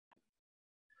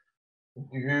Good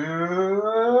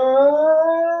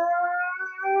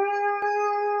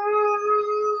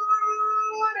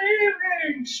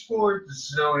evening,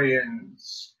 sports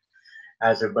zonians.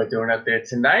 How's everybody doing out there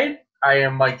tonight? I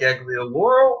am Mike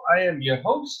Aglialoro. I am your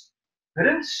host.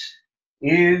 This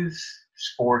is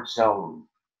Sports Zone.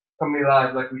 Coming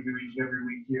live like we do each and every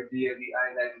week here via the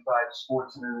I-95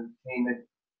 Sports and Entertainment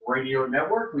Radio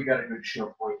Network. We got a good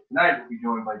show for you tonight. We'll be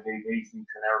joined by David Hastings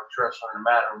and Erich Treslar in a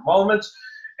matter of moments.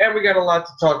 And we got a lot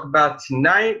to talk about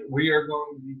tonight. We are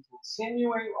going to be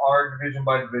continuing our division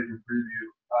by division preview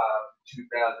of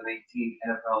 2018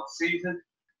 NFL season.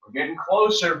 We're getting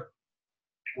closer.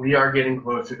 We are getting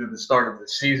closer to the start of the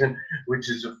season, which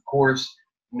is, of course,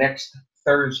 next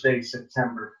Thursday,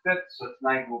 September 5th. So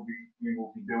tonight we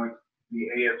will be doing the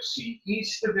AFC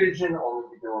East division. We'll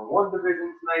be doing one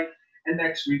division tonight. And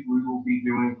next week we will be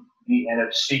doing the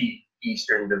NFC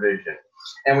Eastern division.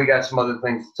 And we got some other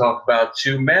things to talk about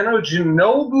too. Manu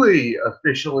Ginobili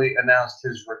officially announced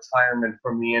his retirement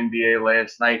from the NBA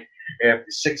last night after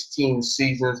 16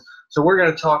 seasons. So we're going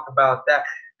to talk about that.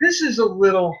 This is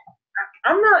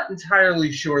I'm not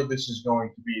entirely sure this is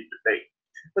going to be a debate,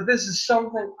 but this is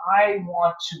something I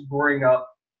want to bring up,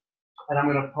 and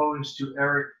I'm going to pose to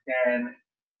Erich and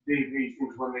Dave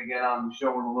Hastings when they get on the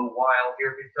show in a little while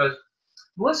here, because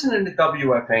listening to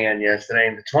WFAN yesterday,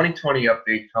 and the 2020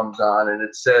 update comes on, and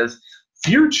it says,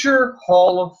 future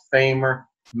Hall of Famer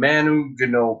Manu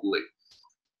Ginobili.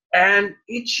 And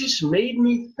it just made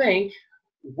me think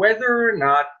whether or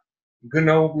not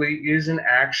Ginobili is an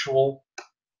actual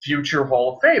future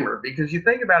Hall of Famer. Because you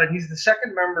think about it, he's the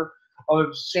second member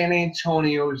of San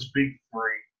Antonio's Big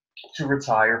Three to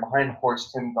retire behind, of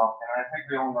course, Tim Duncan. And I think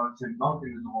we all know Tim Duncan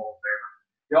is a Hall of Famer.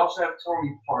 You also have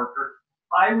Tony Parker.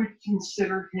 I would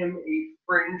consider him a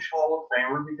fringe Hall of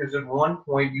Famer because at one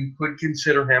point you could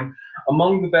consider him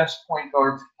among the best point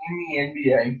guards in the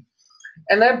NBA.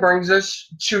 And that brings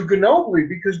us to Ginobili,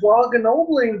 because while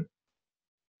Ginobili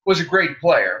was a great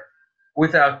player,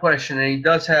 without question, and he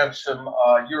does have some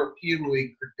European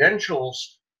League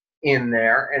credentials in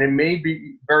there, and it may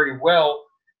be very well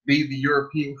be the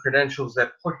European credentials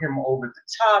that put him over the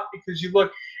top, because you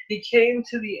look, he came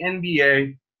to the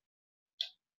NBA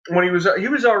when he was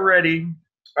already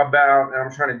about,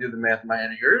 I'm trying to do the math in my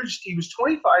head here, he was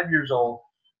 25 years old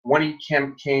when he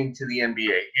came to the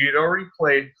NBA. He had already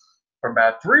played for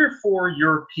about 3 or 4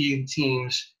 European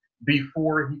teams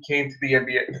before he came to the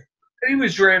NBA. He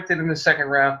was drafted in the second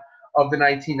round of the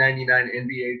 1999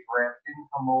 NBA draft. Didn't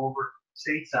come over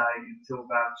stateside until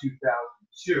about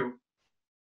 2002.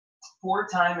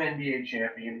 4-time NBA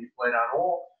champion. He played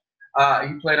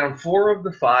on 4 of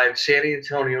the 5 San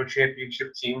Antonio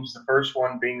championship teams. The first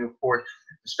one being, of course,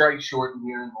 the strike shortened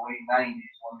year in the late 90s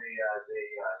when they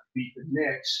beat the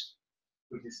Knicks,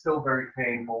 which is still very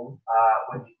painful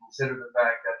when you consider the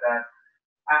fact that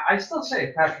I still say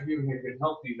if Patrick Ewing had been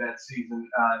healthy that season,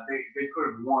 they could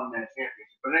have won that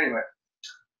championship. But anyway,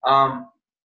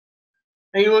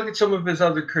 and you look at some of his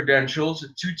other credentials: a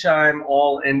 2-time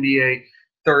All-NBA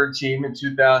third team in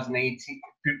 2008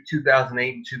 and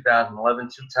 2011,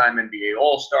 2-time NBA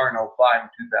All-Star in 05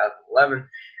 and 2011,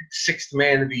 6th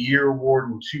Man of the Year award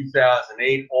in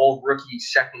 2008, All-Rookie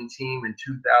second team in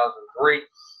 2003.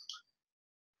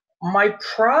 My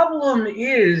problem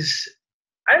is,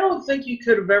 I don't think you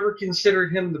could have ever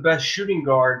considered him the best shooting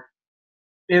guard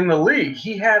in the league.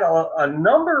 He had a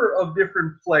number of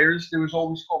different players. There was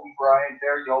always Kobe Bryant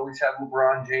there. You always had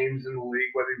LeBron James in the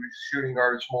league, whether he was a shooting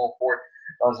guard or small forward,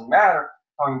 doesn't matter.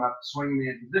 Talking about the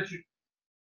swingman position,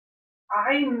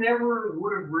 I never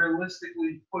would have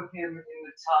realistically put him in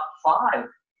the top 5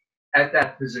 at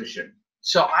that position.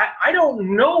 So I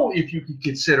don't know if you could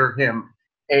consider him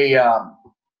a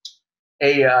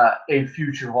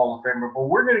future Hall of Famer, but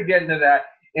we're going to get into that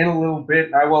in a little bit.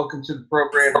 And I welcome to the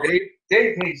program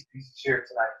Dave Hastings is here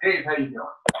tonight. Dave, how you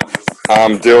doing?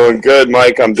 I'm doing good,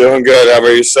 Mike. I'm doing good. How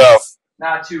about yourself?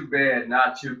 Not too bad,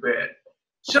 not too bad.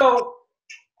 So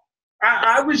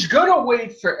I was going to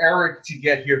wait for Erich to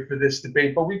get here for this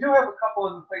debate, but we do have a couple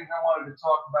of things I wanted to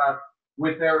talk about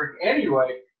with Erich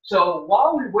anyway. So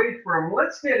while we wait for him,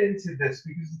 let's get into this,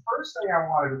 because the first thing I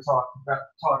wanted to talk about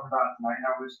tonight,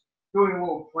 I was doing a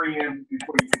little preamp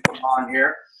before you come on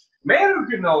here. Manu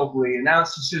Ginobili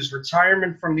announces his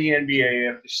retirement from the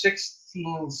NBA after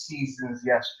 16 seasons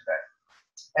yesterday.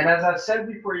 And as I said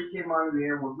before you came on the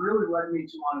air, what really led me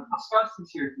to want to discuss this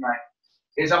here tonight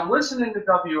is I'm listening to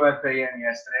WFAN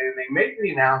yesterday, and they make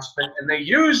the announcement, and they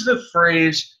use the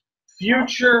phrase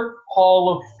future Hall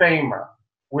of Famer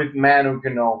with Manu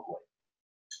Ginobili.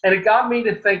 And it got me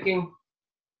to thinking,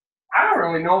 I don't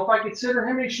really know if I consider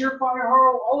him a surefire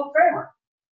Hall of Famer.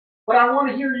 But I want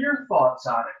to hear your thoughts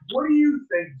on it. What do you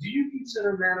think? Do you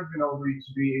consider Manu Ginobili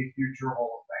to be a future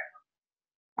Hall of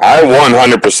I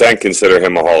 100% consider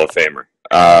him a Hall of Famer.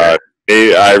 Famer?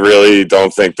 I really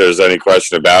don't think there's any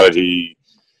question about it. He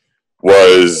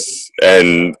was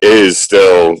and is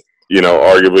still,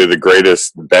 arguably the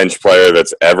greatest bench player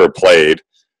that's ever played.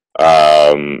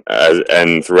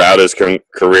 And throughout his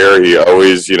career, he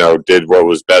always, did what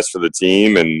was best for the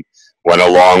team and went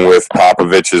along with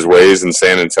Popovich's ways in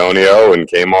San Antonio and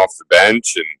came off the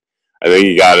bench. And I think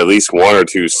he got at least one or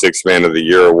two Sixth Man of the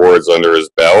Year awards under his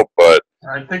belt. But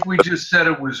I think we just said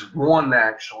it was one,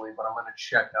 actually, but I'm going to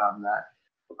check on that.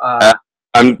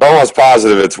 I'm almost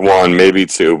positive it's one, maybe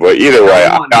two. But either way,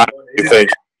 I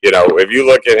think, if you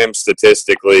look at him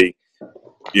statistically,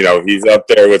 he's up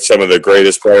there with some of the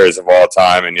greatest players of all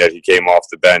time, and yet he came off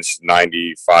the bench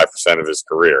 95% of his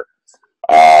career.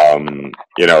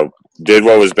 Did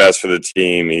what was best for the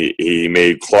team. He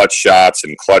made clutch shots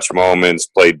and clutch moments,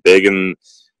 played big in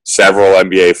several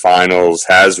NBA finals,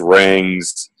 has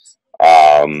rings,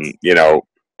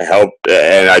 helped.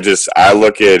 And I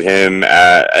look at him,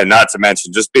 and not to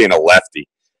mention just being a lefty.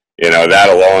 That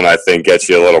alone, I think, gets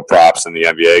you a little props in the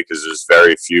NBA because there's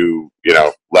very few,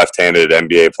 left-handed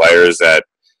NBA players that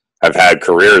have had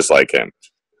careers like him.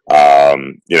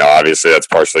 Obviously that's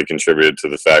partially contributed to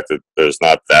the fact that there's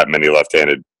not that many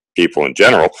left-handed people in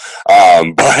general.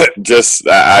 But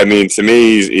to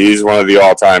me, he's one of the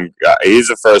all-time – he's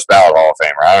a first-ballot Hall of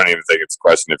Famer. I don't even think it's a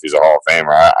question if he's a Hall of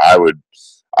Famer.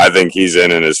 I think he's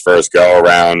in his first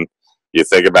go-around. You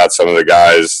think about some of the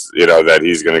guys, that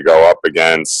he's going to go up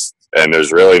against, and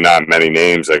there's really not many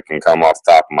names that can come off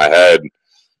the top of my head.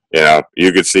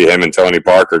 You could see him and Tony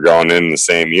Parker going in the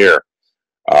same year.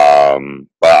 But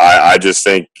I just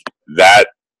think that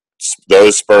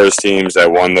those Spurs teams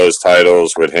that won those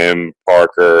titles with him,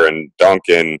 Parker, and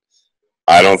Duncan,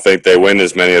 I don't think they win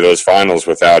as many of those finals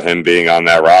without him being on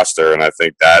that roster. And I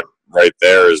think that right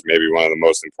there is maybe one of the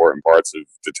most important parts of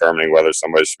determining whether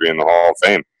somebody should be in the Hall of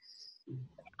Fame.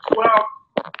 Well,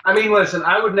 listen,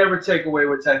 I would never take away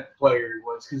what type of player he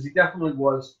was because he definitely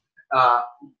was a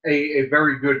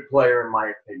very good player in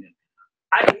my opinion.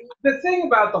 The thing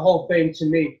about the Hall of Fame to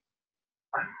me,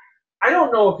 I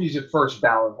don't know if he's a first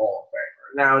ballot Hall of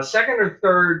Famer. Now, second or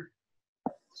third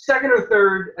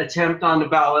attempt on the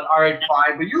ballot, all right,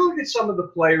 fine. But you look at some of the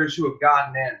players who have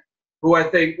gotten in, who I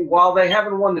think, while they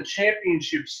haven't won the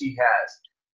championships he has,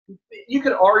 you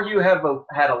could argue had a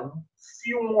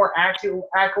few more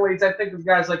accolades. I think of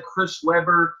guys like Chris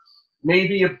Webber,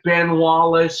 maybe a Ben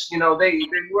Wallace. They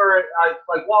were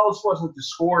like Wallace wasn't the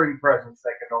scoring presence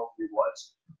that Ginobili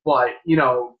was, but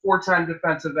 4-time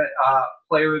defensive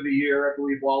player of the year, I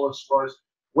believe Wallace was.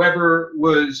 Webber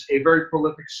was a very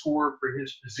prolific scorer for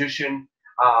his position,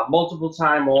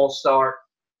 multiple-time All-Star,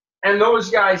 and those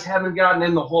guys haven't gotten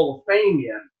in the Hall of Fame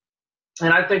yet.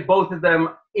 And I think both of them,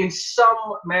 in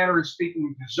some manner of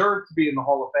speaking, deserve to be in the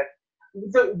Hall of Fame.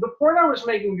 The point I was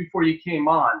making before you came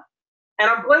on, and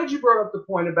I'm glad you brought up the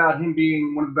point about him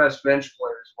being one of the best bench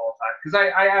players of all time, because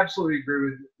I absolutely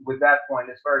agree with that point.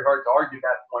 It's very hard to argue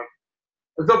that point.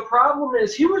 The problem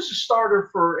is he was a starter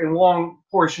for a long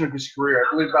portion of his career, I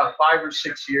believe about 5 or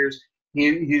 6 years.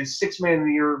 His Sixth Man of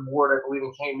the Year award, I believe,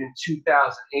 came in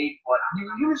 2008, but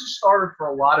he was a starter for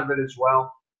a lot of it as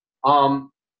well.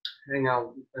 Hang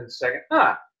on a second.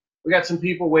 We got some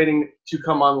people waiting to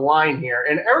come online here.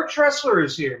 And Erich Treslar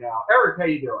is here now. Eric, how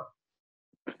you doing?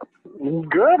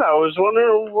 Good. I was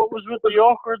wondering what was with the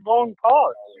awkward long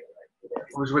pause.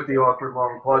 What was with the awkward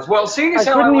long pause? Well, seeing as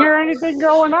I how couldn't hear anything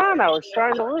going on. I was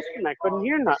trying to listen. I couldn't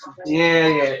hear nothing.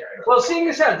 Yeah. Well, seeing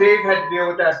as how Dave had to deal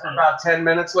with that for about 10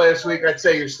 minutes last week, I'd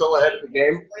say you're still ahead of the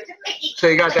game. So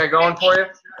you got that going for you?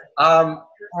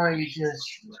 You just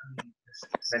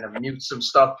kind of mute some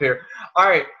stuff here. All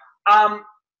right.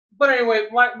 But anyway,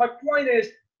 my point is,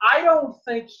 I don't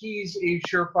think he's a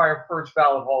surefire first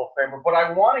ballot Hall of Famer, but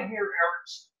I want to hear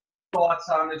Eric's thoughts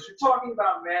on this. You're talking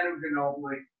about Manu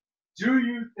Ginobili. Do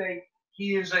you think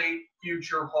he is a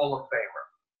future Hall of Famer?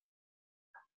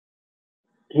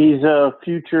 He's a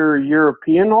future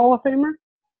European Hall of Famer?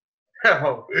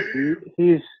 Oh.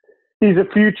 He's a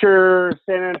future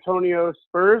San Antonio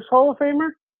Spurs Hall of Famer?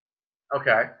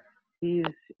 Okay. He's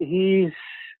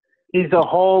a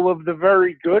Hall of the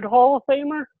Very Good Hall of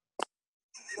Famer.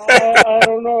 I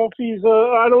don't know if he's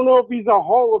a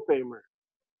Hall of Famer.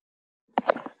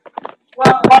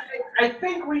 Well, I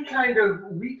think we kind of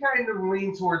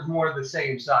lean towards more of the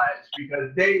same sides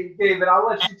because David, I'll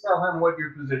let you tell him what your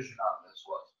position on this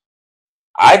was.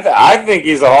 I think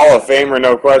he's a Hall of Famer,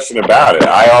 no question about it.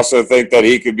 I also think that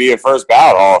he could be a first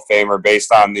ballot Hall of Famer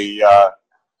based on the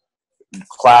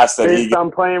class that he based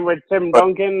on playing with Tim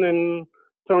Duncan and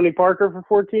Tony Parker for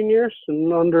 14 years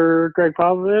and under Greg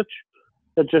Popovich,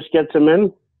 that just gets him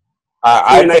in.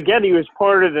 I get he was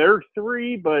part of their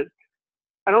three, but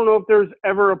I don't know if there's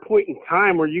ever a point in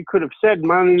time where you could have said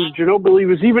Manu Ginobili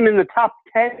was even in the top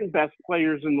 10 best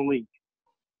players in the league.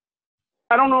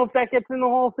 I don't know if that gets in the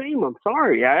Hall of Fame. I'm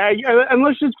sorry.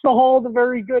 Unless it's the Hall of the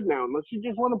Very Good now. Unless you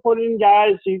just want to put in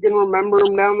guys so you can remember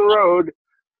them down the road,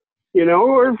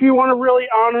 or if you want to really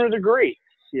honor the greats,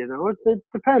 it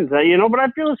depends, but I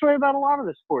feel this way about a lot of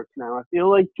the sports now. I feel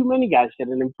like too many guys get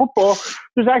in. In football,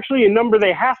 there's actually a number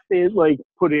they have to,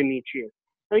 put in each year.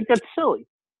 I think that's silly.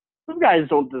 Some guys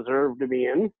don't deserve to be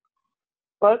in,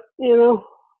 but,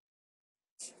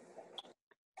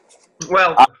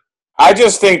 Well, I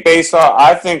just think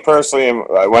I think personally,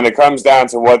 when it comes down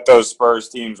to what those Spurs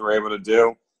teams were able to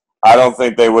do, I don't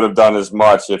think they would have done as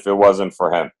much if it wasn't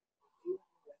for him.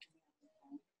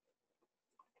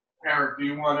 Eric, do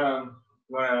you want to?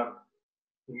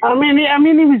 I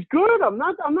mean, he was good. I'm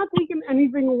not taking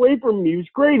anything away from him. He was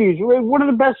great. He was one of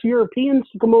the best Europeans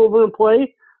to come over and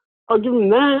play. I'll give him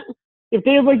that. If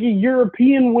they have a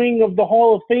European wing of the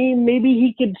Hall of Fame, maybe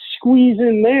he could squeeze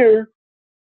in there.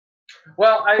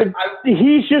 Well,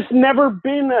 he's just never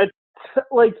been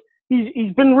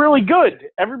he's been really good.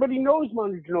 Everybody knows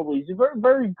Manu Ginobili. He's very,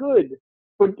 very good,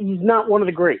 but he's not one of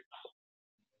the greats.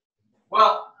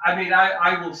 Well,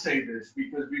 I will say this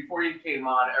because before you came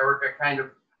on, Eric,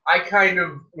 I kind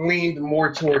of leaned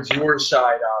more towards your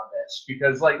side on this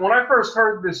because, when I first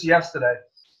heard this yesterday,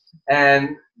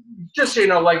 and just so you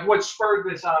know, what spurred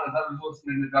this on is I was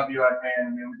listening to WFAN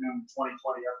and they were doing the 2020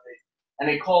 update, and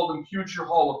they called him future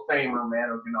Hall of Famer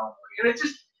Manu Ginobili, and it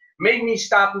just made me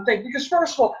stop and think because,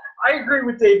 first of all, I agree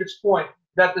with David's point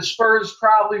that the Spurs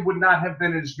probably would not have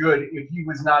been as good if he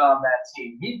was not on that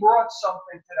team. He brought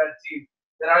something to that team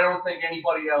that I don't think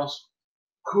anybody else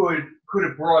could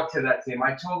have brought to that team.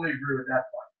 I totally agree with that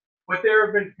point. But there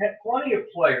have been plenty of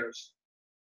players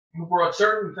who brought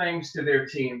certain things to their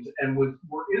teams and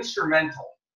were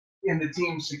instrumental in the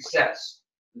team's success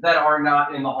that are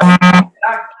not in the Hall of Fame.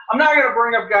 I'm not going to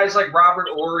bring up guys like Robert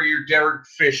Horry or Derek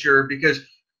Fisher because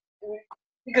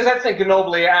I think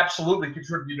Ginobili absolutely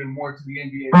contributed more to the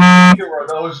NBA than either of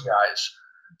those guys.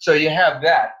 So you have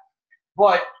that.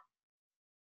 But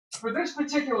for this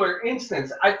particular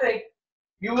instance, I think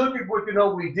you look at what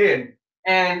Ginobili did,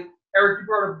 and Eric, you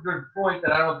brought up a good point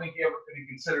that I don't think you ever could have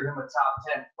considered him a top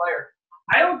 10 player.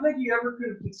 I don't think you ever could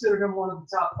have considered him one of the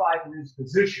top 5 in his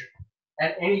position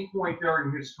at any point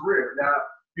during his career. Now,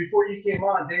 before you came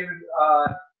on, David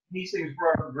Hastings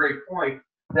brought up a great point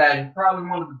that he's probably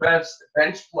one of the best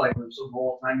bench players of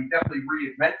all time. He definitely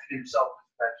reinvented himself as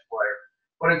a bench player.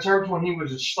 But in terms of when he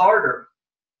was a starter,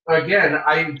 again,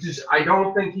 I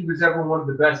don't think he was ever one of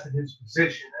the best in his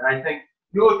position. And I think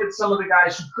you look at some of the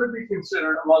guys who could be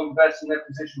considered among the best in their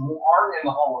position who aren't in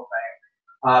the Hall of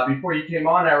Fame. Before you came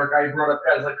on, Eric, I brought up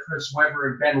guys like Chris Webber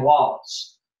and Ben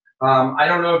Wallace. I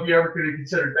don't know if you ever could have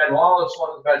considered Ben Wallace one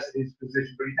of the best in his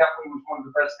position, but he definitely was one of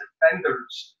the best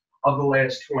defenders of the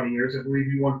last 20 years. I believe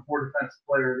he won 4 Defensive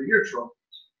Player of the Year trophies.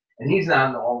 And he's not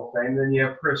in the Hall of Fame. Then you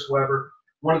have Chris Webber,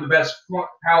 one of the best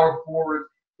power forwards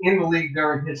in the league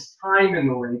during his time in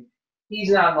the league.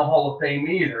 He's not in the Hall of Fame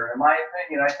either. In my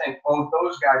opinion, I think both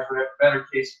those guys would have a better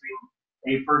case of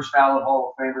being a first ballot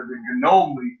Hall of Famer than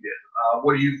Ginobili did.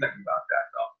 What do you think about that,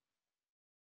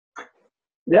 though?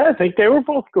 Yeah, I think they were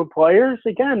both good players.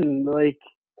 Again,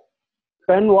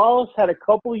 Ben Wallace had a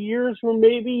couple years where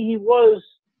maybe he was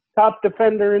top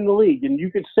defender in the league. And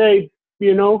you could say,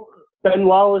 Ben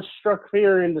Wallace struck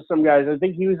fear into some guys. I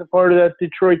think he was a part of that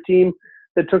Detroit team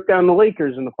that took down the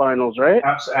Lakers in the finals, right?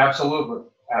 Absolutely.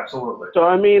 Absolutely.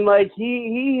 So,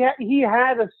 he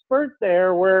had a spurt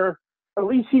there where at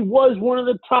least he was one of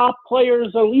the top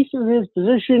players, at least in his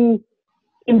position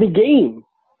in the game.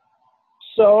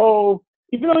 So,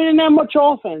 even though he didn't have much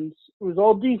offense, it was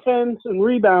all defense and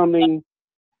rebounding.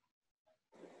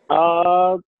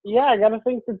 I got to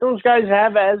think that those guys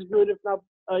have as good, if not,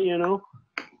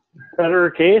 better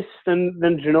case than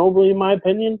Ginobili, in my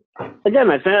opinion. Again,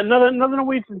 I think nothing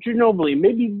away from Ginobili.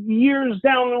 Maybe years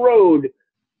down the road,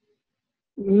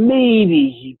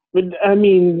 maybe, but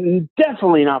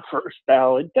definitely not first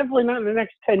ballot. Definitely not in the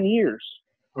next 10 years.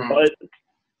 But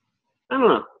I don't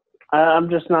know. I'm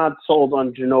just not sold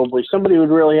on Ginobili. Somebody would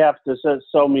really have to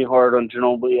sell me hard on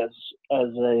Ginobili as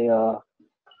a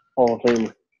Hall of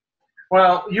Famer.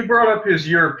 Well, you brought up his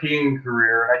European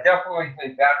career, and I definitely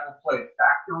think that will play a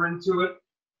factor into it.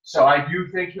 So I do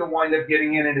think he'll wind up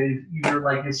getting in at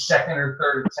either his second or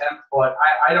third attempt, but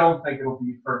I don't think it'll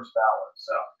be first ballot.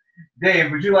 So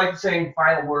Dave, would you like to say any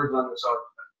final words on this argument?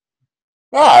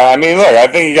 No, I mean, look, I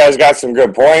think you guys got some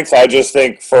good points. I just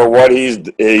think for what he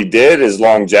did, his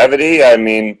longevity, I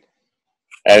mean,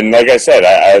 and like I said,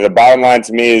 the bottom line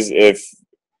to me is if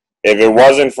it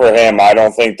wasn't for him, I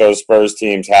don't think those Spurs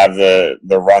teams have the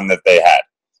run that they had.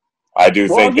 I do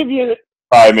think they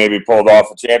probably maybe pulled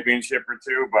off a championship or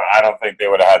two, but I don't think they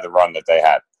would have had the run that they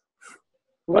had.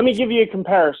 Let me give you a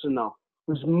comparison, though.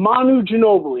 It was Manu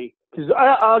Ginobili, because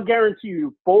I'll guarantee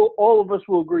you, all of us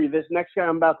will agree this next guy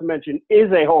I'm about to mention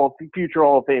is a future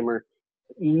Hall of Famer.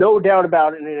 No doubt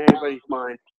about it in anybody's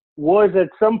mind. Was at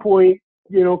some point,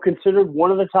 considered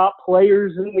one of the top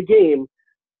players in the game.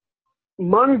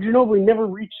 Manu Ginobili never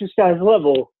reached this guy's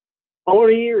level. I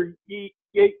want to hear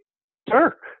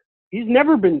Dirk. He's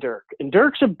never been Dirk. And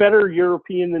Dirk's a better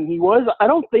European than he was. I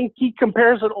don't think he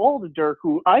compares at all to Dirk,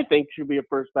 who I think should be a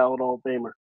first ballot Hall of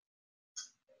Famer.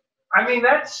 I mean,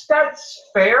 that's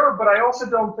fair, but I also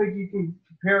don't think you can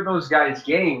compare those guys'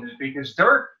 games because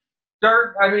Dirk,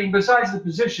 I mean, besides the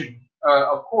position,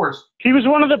 of course. He was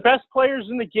one of the best players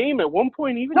in the game at one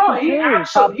point, even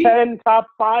top 10, top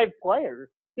 5 players.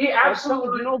 He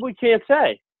absolutely. Nobody can't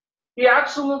say. He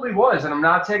absolutely was, and I'm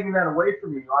not taking that away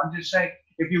from you. I'm just saying,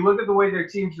 if you look at the way their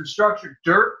teams were structured,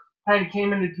 Dirk kind of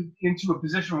came into a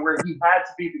position where he had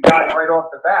to be the guy right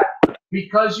off the bat.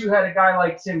 Because you had a guy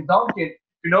like Tim Duncan,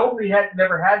 Ginobili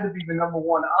never had to be the number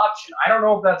one option. I don't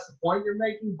know if that's the point you're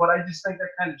making, but I just think that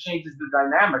kind of changes the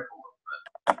dynamic a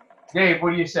little bit. Dave,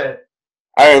 what do you say?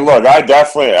 I mean, look, I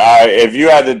definitely if you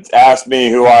had to ask me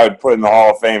who I would put in the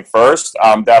Hall of Fame first,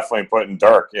 I'm definitely putting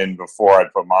Dirk in before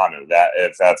I'd put Manu.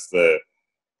 If that's the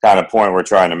kind of point we're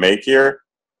trying to make here.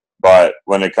 But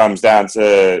when it comes down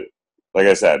to, like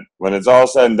I said, when it's all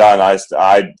said and done,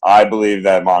 I believe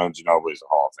that Manu Ginobili is a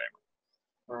Hall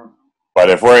of Famer. But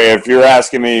if you're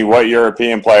asking me what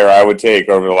European player I would take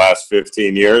over the last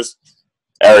 15 years,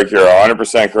 Eric, you're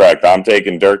 100% correct. I'm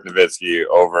taking Dirk Nowitzki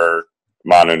over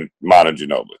Manu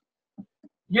Ginobili.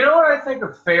 You know what I think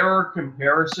a fairer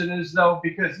comparison is, though?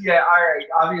 Because, all right,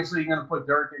 obviously you're going to put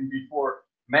Dirk in before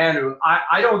Manu.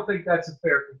 I don't think that's a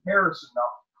fair comparison, though.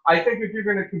 I think if you're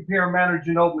going to compare Manu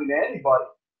Ginobili to anybody,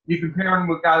 you compare him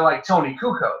with a guy like Tony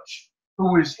Kukoc,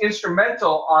 who was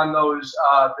instrumental on those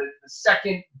the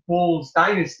second Bulls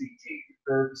dynasty team,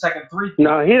 the second 3 team.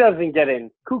 No, he doesn't get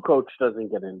in. Kukoc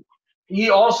doesn't get in. He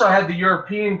also had the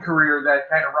European career that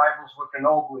kind of rivals what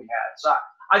Ginobili had. So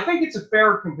I think it's a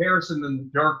fairer comparison than the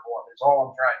Dirk one, is all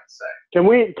I'm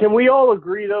trying to say. Can we all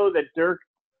agree, though, that Dirk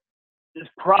is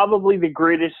probably the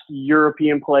greatest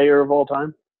European player of all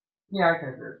time? Yeah, I can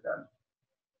agree with that.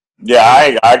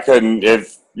 Yeah, I couldn't.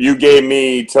 If you gave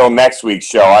me till next week's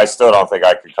show, I still don't think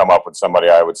I could come up with somebody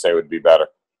I would say would be better.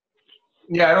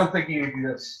 Yeah, I don't think he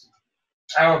exists.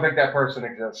 I don't think that person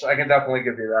exists. I can definitely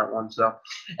give you that one. So,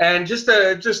 and just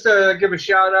to give a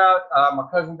shout out, my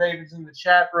cousin David's in the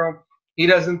chat room. He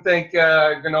doesn't think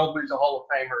Ginobili's a Hall of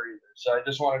Famer either. So I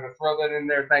just wanted to throw that in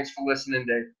there. Thanks for listening,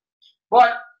 Dave.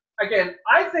 But again,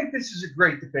 I think this is a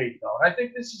great debate, though. And I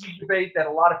think this is a debate that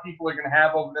a lot of people are going to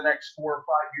have over the next 4 or 5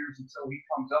 years until he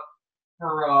comes up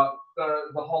for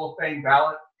the Hall of Fame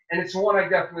ballot. And it's one I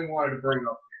definitely wanted to bring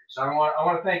up here. So I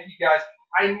want to thank you guys.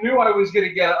 I knew I was going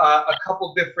to get a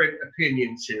couple different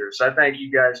opinions here. So I thank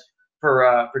you guys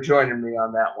for joining me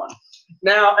on that one.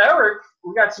 Now, Eric,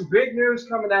 we got some big news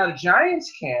coming out of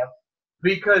Giants camp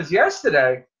because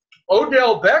yesterday –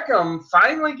 Odell Beckham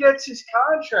finally gets his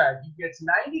contract. He gets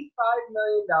 $95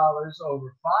 million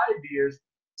over 5 years,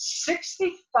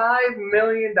 $65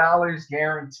 million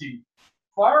guaranteed.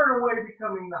 Far and away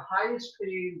becoming the highest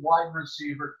paid wide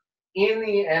receiver in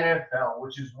the NFL,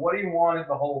 which is what he wanted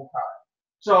the whole time.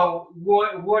 So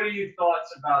what are your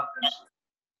thoughts about this?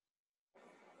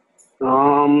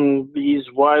 He's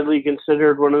widely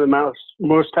considered one of the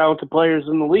most talented players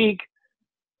in the league.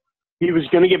 He was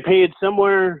going to get paid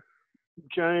somewhere.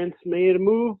 Giants made a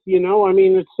move, I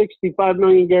mean, it's $65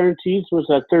 million guaranteed. So was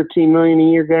that $13 million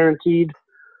a year guaranteed?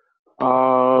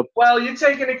 Well, you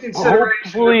take into consideration.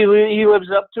 Hopefully he lives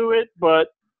up to it, but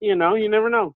you never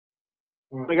know.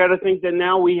 I got to think that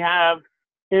now we have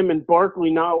him and Barkley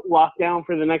now locked down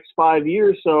for the next 5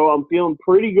 years. So I'm feeling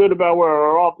pretty good about where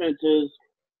our offense is.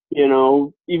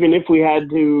 Even if we had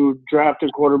to draft a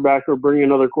quarterback or bring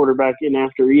another quarterback in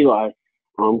after Eli,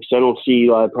 because I don't see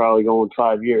Eli probably going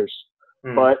 5 years.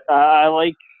 But I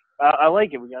like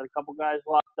it. We got a couple guys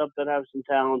locked up that have some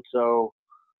talent, so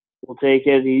we'll take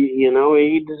it.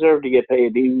 He deserved to get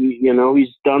paid.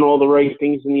 He's done all the right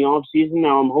things in the off season.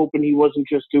 Now I'm hoping he wasn't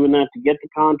just doing that to get the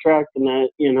contract and that,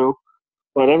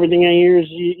 but everything I hear is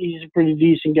he's a pretty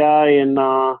decent guy, and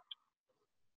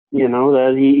You know,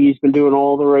 that he's been doing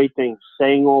all the right things,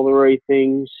 saying all the right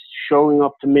things, showing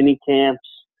up to mini camps,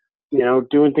 you know,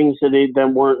 doing things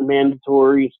that weren't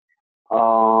mandatory.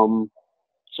 So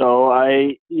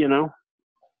you know,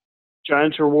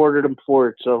 Giants rewarded him for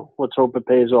it. So let's hope it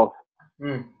pays off.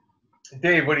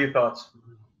 Dave, what are your thoughts?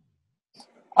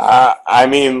 I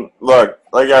mean, look,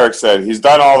 like Eric said, he's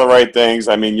done all the right things.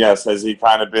 I mean, yes, has he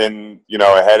kind of been, you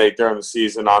know, a headache during the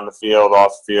season, on the field,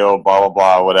 off the field, blah, blah,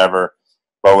 blah, whatever.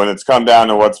 But when it's come down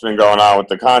to what's been going on with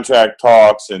the contract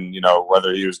talks and, you know,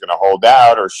 whether he was going to hold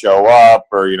out or show up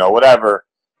or, you know, whatever,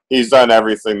 he's done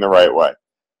everything the right way.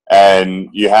 And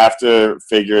you have to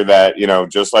figure that, you know,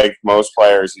 just like most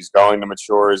players, he's going to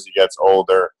mature as he gets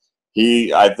older.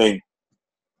 I think,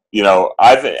 you know,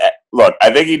 I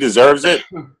think he deserves it.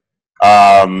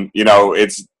 You know,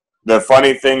 it's the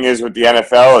funny thing is with the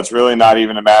NFL, it's really not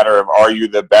even a matter of are you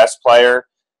the best player,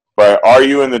 but are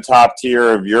you in the top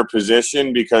tier of your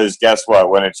position? Because guess what?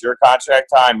 When it's your contract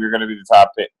time, you're going to be the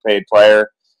top paid player.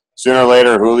 Sooner or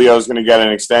later, Julio's going to get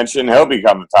an extension. He'll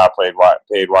become the top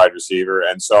paid wide receiver,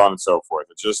 and so on and so forth.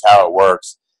 It's just how it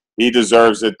works. He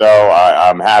deserves it, though.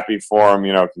 I'm happy for him.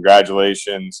 You know,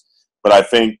 congratulations. But I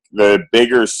think the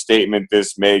bigger statement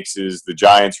this makes is the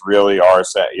Giants really are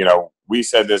set. You know, we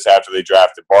said this after they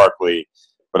drafted Barkley,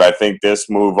 but I think this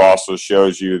move also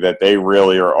shows you that they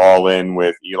really are all in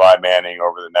with Eli Manning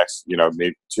over the next, you know,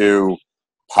 maybe 2,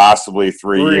 possibly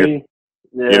 3 years.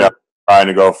 Yeah. You know, trying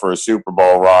to go for a Super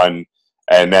Bowl run,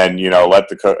 and then, you know,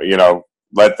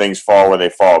 let things fall where they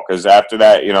fall. Because after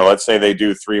that, you know, let's say they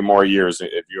do 3 more years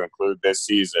if you include this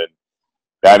season.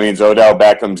 That means Odell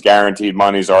Beckham's guaranteed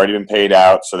money's already been paid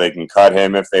out, so they can cut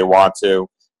him if they want to.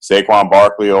 Saquon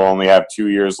Barkley will only have 2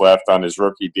 years left on his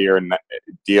rookie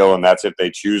deal, and that's if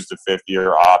they choose the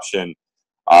 5th-year option.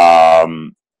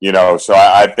 You know, so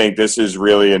I think this is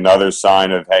really another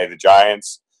sign of, hey, the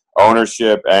Giants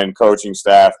ownership and coaching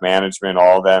staff, management,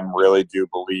 all of them really do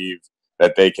believe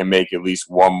that they can make at least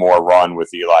one more run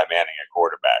with Eli Manning at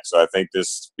quarterback. So I think this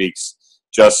speaks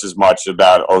just as much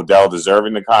about Odell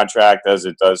deserving the contract as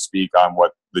it does speak on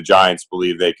what the Giants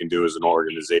believe they can do as an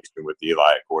organization with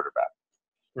Eli at quarterback.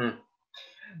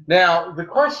 Now, the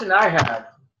question I have,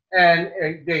 and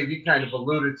Dave, you kind of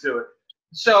alluded to it.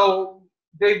 So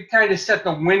they've kind of set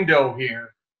the window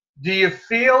here. Do you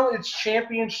feel it's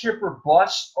championship or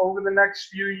bust over the next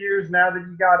few years now that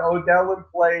you got Odell in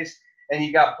place and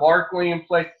you got Barkley in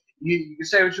place? You can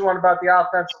say what you want about the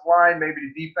offensive line,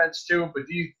 maybe the defense too, but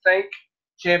do you think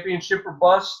championship or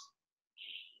bust?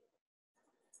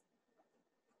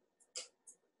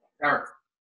 Eric.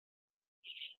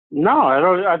 No, I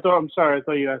don't. I'm sorry. I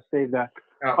thought you guys saved that.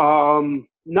 Oh.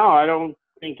 No, I don't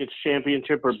think it's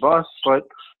championship or bust, but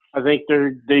I think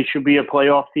they should be a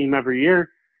playoff team every year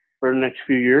for the next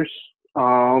few years.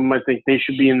 I think they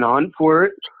should be in the hunt for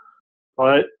it.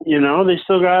 But, you know, they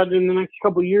still got in the next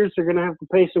couple of years, they're going to have to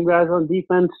pay some guys on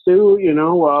defense too, you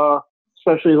know,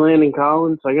 especially Landon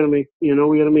Collins. We got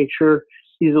to make sure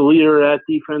he's a leader at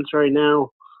defense right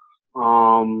now.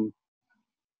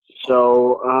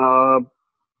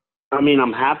 I mean,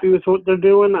 I'm happy with what they're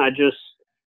doing. I just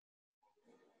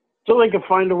feel like I can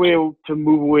find a way to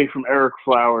move away from Eric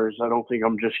Flowers. I don't think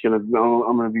I'm going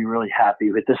to be really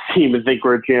happy with this team and think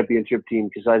we're a championship team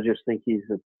because I just think he's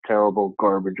a terrible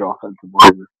garbage offensive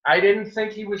lineman. I didn't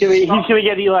think he was. He's going to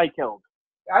get Eli killed.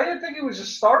 I didn't think he was a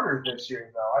starter this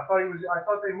year, though. I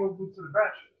thought they moved him to the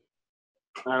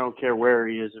bench. I don't care where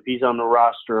he is. If he's on the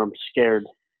roster, I'm scared.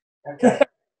 Okay.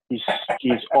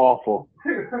 He's awful.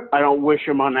 I don't wish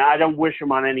him on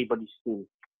anybody's team.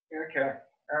 Okay.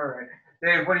 All right.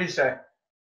 Dave, what do you say?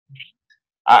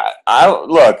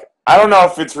 Look, I don't know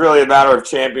if it's really a matter of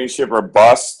championship or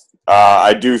bust.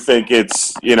 I do think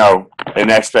it's, you know, an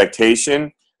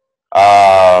expectation.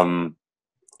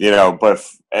 You know, but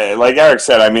like Eric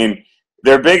said, I mean,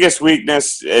 their biggest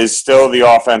weakness is still the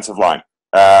offensive line.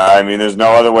 I mean, there's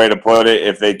no other way to put it.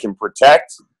 If they can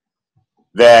protect,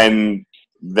 then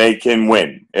they can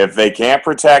win. If they can't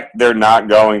protect, they're not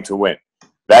going to win.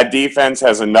 That defense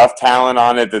has enough talent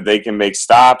on it that they can make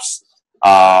stops.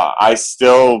 I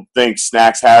still think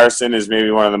Snacks Harrison is maybe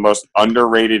one of the most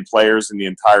underrated players in the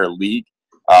entire league.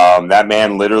 That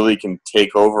man literally can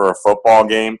take over a football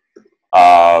game.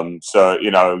 So, you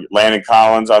know, Landon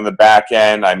Collins on the back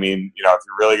end. I mean, you know, if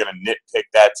you're really going to nitpick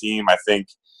that team, I think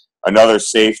another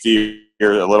safety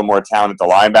or a little more talent at the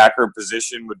linebacker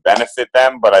position would benefit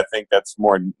them, but I think that's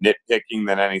more nitpicking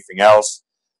than anything else.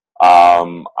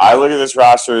 I look at this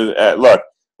roster. Look,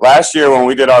 last year when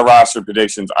we did our roster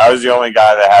predictions, I was the only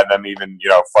guy that had them even, you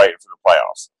know, fighting for the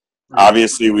playoffs.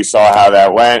 Obviously, we saw how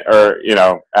that went,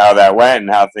 and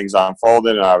how things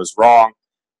unfolded, and I was wrong.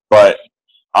 But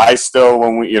I still,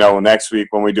 when we, next week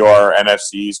when we do our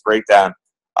NFC East breakdown,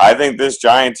 I think this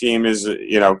Giant team is,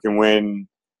 can win.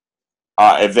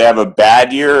 If they have a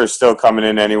bad year, are still coming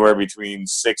in anywhere between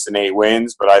 6 and 8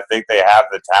 wins. But I think they have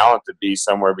the talent to be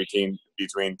somewhere between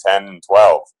 10 and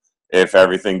 12 if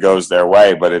everything goes their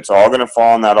way. But it's all going to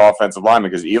fall on that offensive line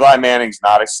because Eli Manning's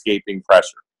not escaping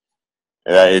pressure.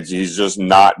 He's just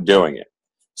not doing it.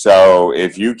 So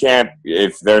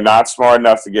if they're not smart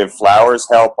enough to give Flowers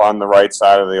help on the right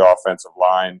side of the offensive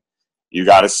line, you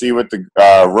got to see what the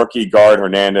rookie guard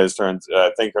Hernandez turns.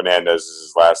 I think Hernandez is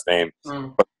his last name.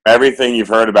 But everything you've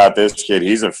heard about this kid,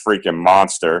 he's a freaking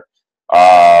monster.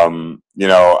 I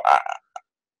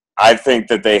think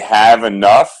that they have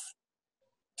enough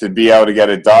to be able to get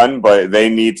it done, but they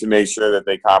need to make sure that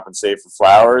they compensate for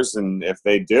Flowers. And if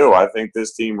they do, I think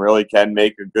this team really can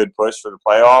make a good push for the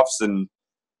playoffs. And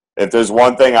if there's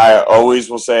one thing I always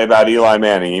will say about Eli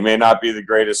Manning, he may not be the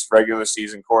greatest regular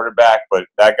season quarterback, but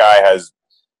that guy has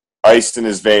ice in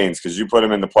his veins because you put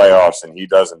him in the playoffs and he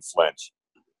doesn't flinch.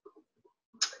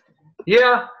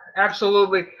 Yeah,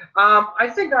 absolutely. I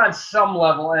think on some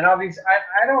level, and obviously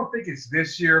I don't think it's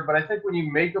this year, but I think when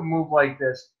you make a move like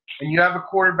this and you have a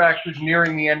quarterback who's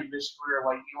nearing the end of his career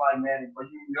like Eli Manning,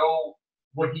 but you know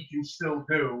what he can still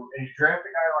do, and you draft a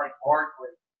guy like Barkley,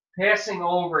 passing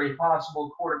over a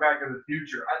possible quarterback of the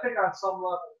future, I think on some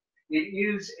level it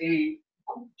is a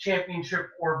championship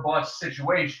or bust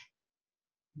situation.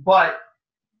 But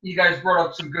you guys brought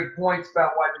up some good points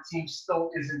about why the team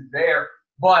still isn't there.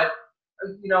 But,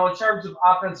 in terms of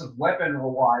offensive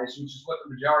weapon-wise, which is what the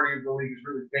majority of the league is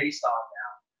really based on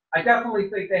now, I definitely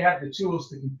think they have the tools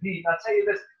to compete. And I'll tell you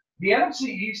this, the NFC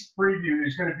East preview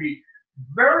is going to be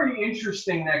very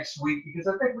interesting next week because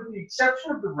I think with the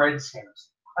exception of the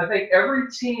Redskins, I think every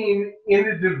team in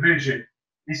the division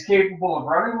is capable of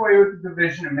running away with the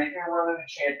division and making a run in the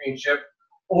championship,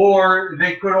 or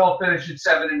they could all finish at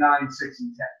 7-9, 6-10.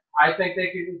 I think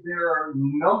there are a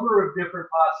number of different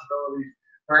possibilities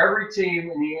for every team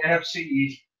in the NFC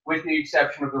East, with the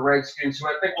exception of the Redskins, who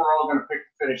I think we're all going to pick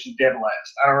to finish in dead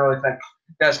last. I don't really think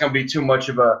that's going to be too much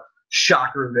of a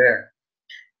shocker there.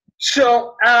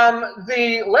 So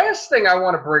the last thing I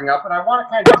want to bring up, and I want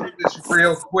to kind of do this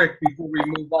real quick before we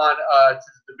move on to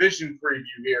the division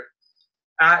preview here.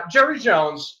 Jerry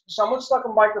Jones, someone stuck a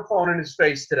microphone in his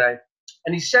face today,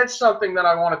 and he said something that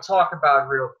I want to talk about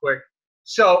real quick.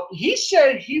 So he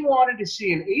said he wanted to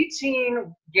see an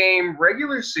 18-game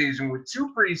regular season with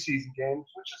 2 preseason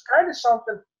games, which is kind of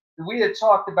something that we had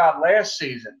talked about last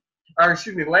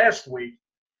week.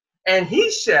 And he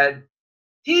said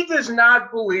he does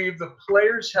not believe the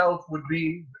players' health would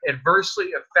be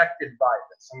adversely affected by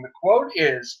this. And the quote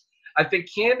is, I think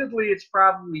candidly it's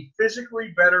probably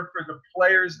physically better for the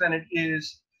players than it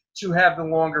is to have the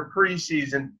longer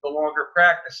preseason, the longer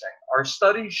practicing. Our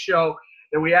studies show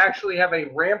that we actually have a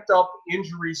ramped-up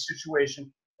injury situation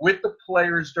with the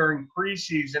players during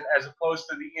preseason as opposed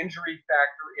to the injury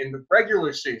factor in the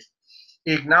regular season.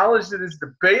 He acknowledged it is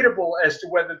debatable as to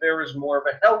whether there is more of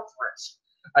a health risk.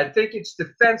 I think it's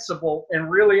defensible, and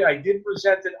really I did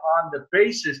present it on the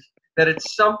basis that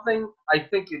it's something I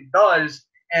think it does,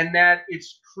 and that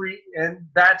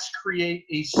that's create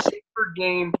a safer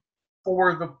game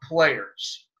for the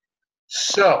players.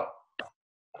 So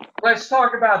let's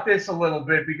talk about this a little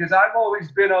bit, because I've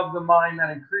always been of the mind that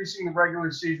increasing the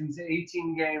regular season to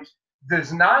 18 games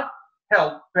does not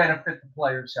help benefit the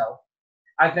players' health.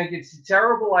 I think it's a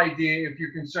terrible idea if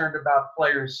you're concerned about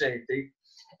player safety.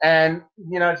 And,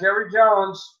 Jerry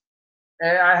Jones,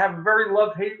 I have a very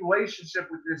love-hate relationship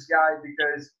with this guy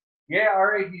because, yeah, all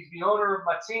right, he's the owner of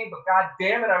my team, but God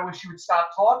damn it, I wish he would stop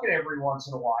talking every once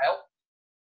in a while.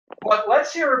 But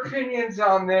let's hear opinions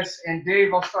on this, and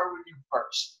Dave, I'll start with you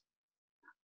first.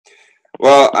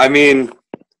 Well, I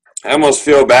almost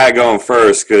feel bad going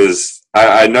first because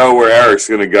I know where Eric's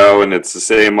going to go, and it's the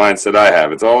same mindset I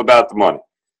have. It's all about the money.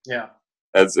 Yeah.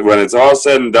 When it's all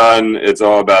said and done, it's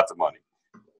all about the money.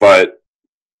 But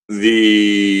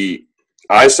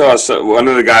I saw one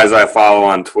of the guys I follow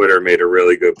on Twitter made a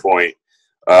really good point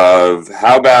of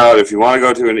how about if you want to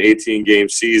go to an 18-game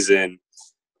season,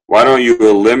 why don't you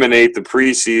eliminate the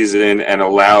preseason and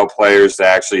allow players to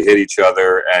actually hit each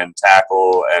other and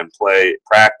tackle and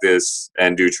practice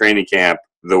and do training camp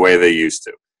the way they used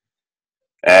to?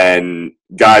 And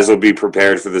guys will be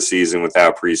prepared for the season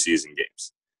without preseason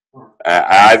games.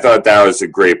 I thought that was a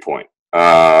great point.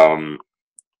 Some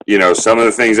of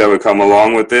the things that would come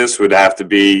along with this would have to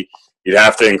be you'd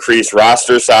have to increase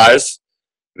roster size.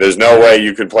 There's no way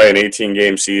you could play an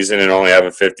 18-game season and only have a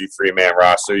 53-man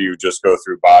roster. You just go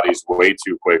through bodies way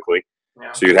too quickly.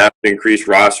 Yeah. So you'd have to increase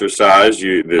roster size.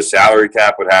 The salary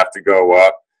cap would have to go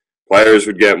up. Players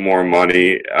would get more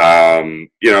money.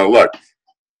 Look,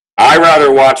 I'd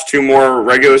rather watch 2 more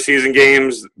regular season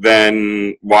games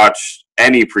than watch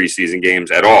any preseason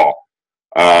games at all.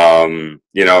 And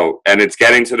it's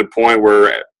getting to the point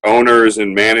where owners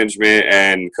and management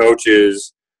and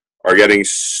coaches are getting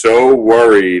so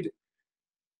worried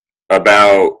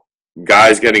about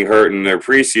guys getting hurt in their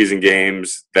preseason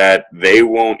games that they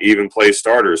won't even play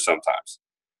starters sometimes.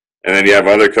 And then you have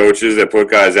other coaches that put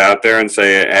guys out there and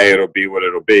say, hey, it'll be what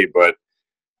it'll be. But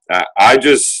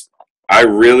I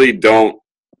really don't.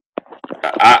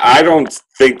 I don't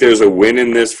think there's a win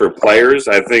in this for players.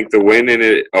 I think the win in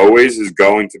it always is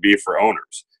going to be for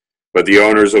owners. But the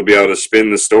owners will be able to spin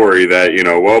the story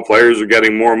that, players are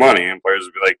getting more money. And players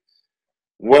will be like,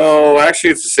 well, actually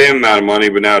it's the same amount of money,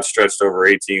 but now it's stretched over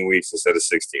 18 weeks instead of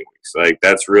 16 weeks. Like,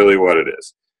 that's really what it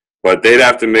is. But they'd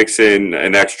have to mix in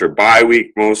an extra bye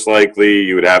week most likely.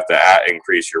 You would have to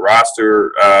increase your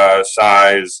roster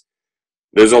size.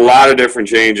 There's a lot of different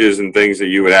changes and things that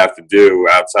you would have to do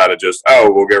outside of just,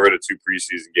 we'll get rid of 2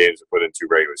 preseason games and put in 2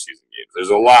 regular season games. There's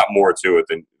a lot more to it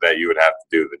that you would have to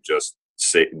do than just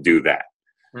do that.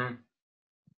 Hmm.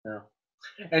 Yeah.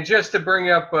 And just to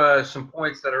bring up some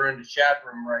points that are in the chat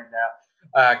room right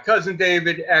now, Cousin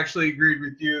David actually agreed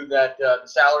with you that the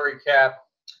salary cap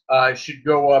should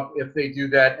go up if they do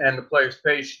that, and the players'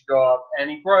 pay should go up. And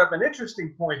he brought up an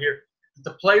interesting point here.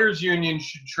 The players' union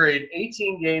should trade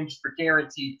 18 games for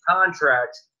guaranteed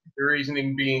contracts, the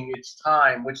reasoning being it's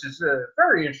time, which is a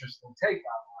very interesting take on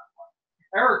that one.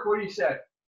 Eric, what do you say?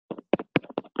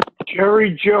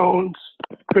 Jerry Jones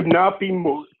could not be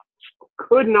more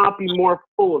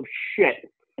full of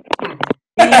shit. He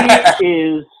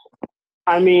is,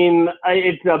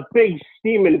 it's a big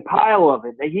steaming pile of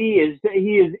it. He is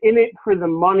in it for the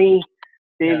money.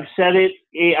 They've said it.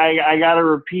 I got to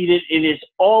repeat it. It is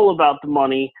all about the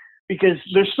money because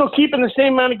they're still keeping the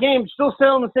same amount of games, still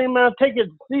selling the same amount of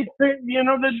tickets.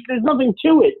 There's nothing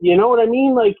to it. You know what I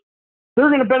mean? Like, they're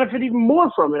going to benefit even more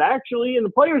from it, actually, and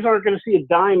the players aren't going to see a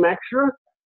dime extra.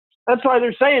 That's why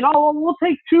they're saying, we'll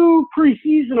take 2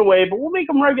 preseason away, but we'll make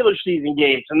them regular season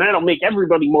games, and that'll make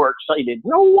everybody more excited.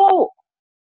 No, it won't.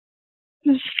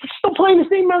 You're still playing the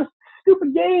same amount of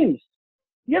stupid games.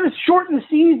 You got to shorten the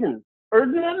season. Or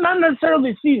not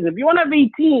necessarily the season. If you want to have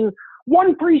 18,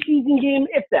 1 preseason game,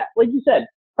 if that. Like you said,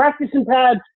 practice and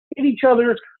pads, hit each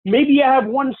other. Maybe you have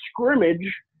 1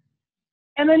 scrimmage,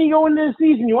 and then you go into the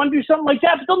season. You want to do something like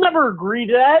that, but they'll never agree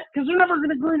to that because they're never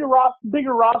going to agree to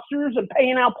bigger rosters and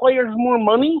paying out players more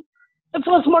money. That's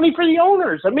less money for the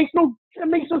owners. That makes no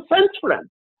sense for them.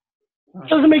 It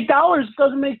doesn't make dollars. It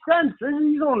doesn't make sense.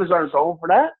 These owners aren't going for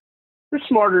that. They're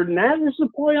smarter than that. This is a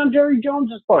play on Jerry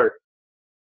Jones's part.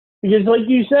 Because, like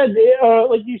you said,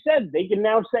 they can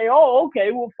now say,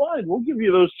 okay, well, fine, we'll give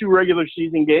you those 2 regular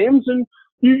season games, and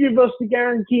you give us the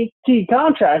guaranteed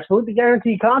contracts. But with the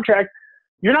guaranteed contract,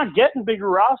 you're not getting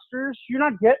bigger rosters. You're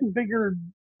not getting bigger,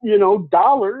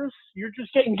 dollars. You're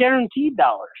just getting guaranteed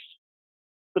dollars.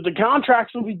 But the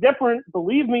contracts will be different.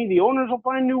 Believe me, the owners will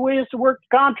find new ways to work the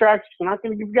contracts. They're not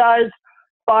going to give guys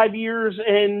 5 years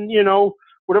and,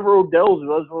 whatever Odell's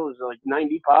was it like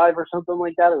 95 or something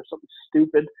like that, or something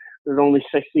stupid. There's only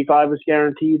 65 was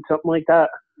guaranteed, something like that.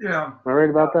 Yeah. Am I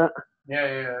right about that?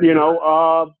 Yeah. They're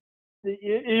not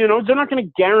going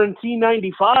to guarantee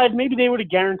 95. Maybe they would have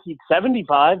guaranteed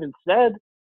 75 instead.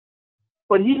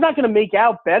 But he's not going to make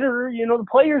out better. The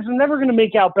players are never going to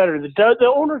make out better.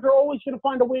 The owners are always going to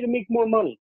find a way to make more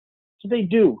money. That's what they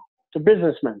do. It's a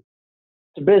businessman.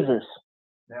 It's a business.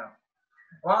 Yeah.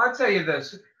 Well, I'll tell you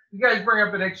this. You guys bring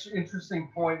up an interesting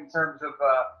point in terms of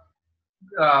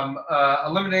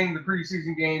eliminating the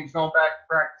preseason games, going back to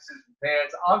practices and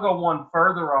pads. I'll go one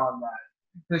further on that.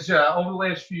 Because over the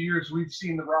last few years, we've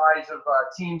seen the rise of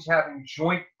teams having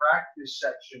joint practice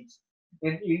sections.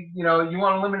 And, you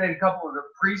want to eliminate a couple of the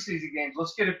preseason games.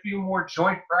 Let's get a few more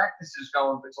joint practices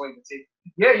going between the teams.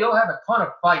 Yeah, you'll have a ton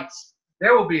of fights.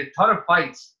 There will be a ton of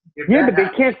fights. But they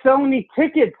can't sell any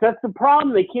tickets. That's the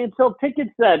problem. They can't sell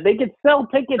tickets then. They could sell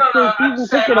tickets to season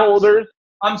ticket holders.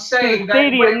 I'm saying that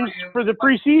stadiums for the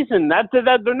preseason.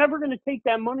 They're never going to take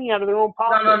that money out of their own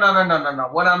pocket. No.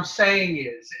 What I'm saying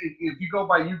is, if you go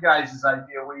by you guys'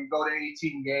 idea, where you go to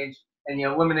 18 games and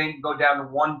you eliminate and go down to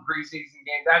 1 preseason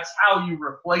game, that's how you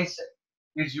replace it.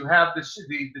 Is you have the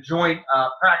joint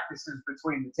practices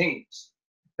between the teams.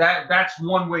 That's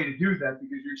one way to do that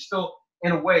because you're still,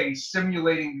 in a way,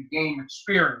 simulating the game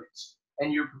experience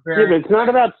and you're preparing. Yeah, but it's not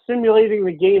about simulating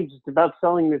the games. It's about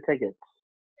selling the tickets.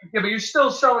 Yeah, but you're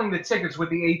still selling the tickets with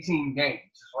the 18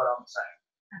 games, is what I'm saying.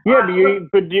 Yeah,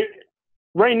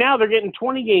 Right now, they're getting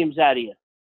 20 games out of you.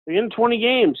 They're getting 20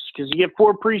 games because you get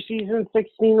 4 preseason,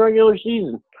 16 regular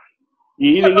season.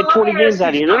 You get 20 games out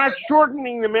of you. They're not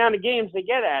shortening the amount of games they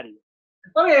get out of you.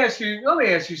 Let me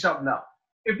ask you something, though.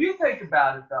 If you think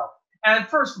about it, though, and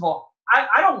first of all,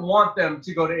 I don't want them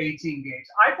to go to 18 games.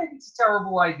 I think it's a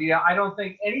terrible idea. I don't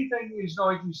think anything is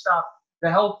going to stop the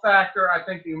health factor. I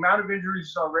think the amount of injuries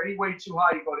is already way too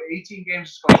high. You go to 18 games,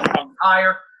 it's going to become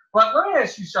higher. But let me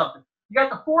ask you something. You got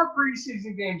the 4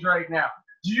 preseason games right now.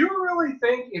 Do you really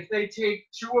think if they take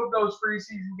 2 of those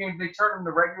preseason games, they turn them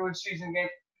to regular season games,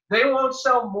 they won't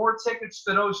sell more tickets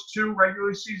to those 2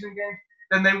 regular season games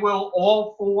than they will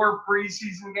all 4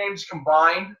 preseason games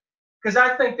combined? Because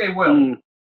I think they will.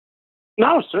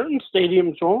 No, certain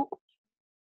stadiums won't.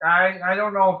 I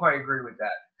don't know if I agree with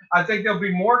that. I think there'll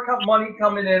be more money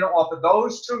coming in off of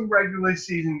those 2 regular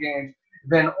season games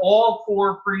than all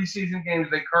 4 preseason games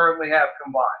they currently have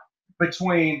combined.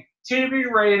 Between TV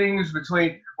ratings,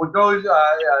 between what goes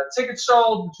tickets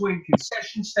sold, between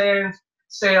concession stands,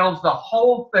 sales, the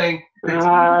whole thing.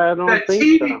 I don't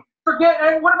think so.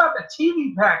 And what about the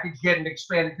TV package getting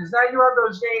expanded? Because now you have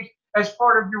those games as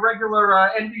part of your regular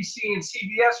NBC and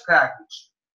CBS package.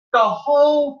 The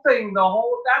whole thing,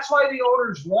 that's why the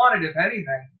owners want it, if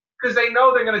anything, because they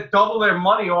know they're going to double their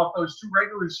money off those 2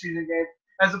 regular season games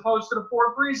as opposed to the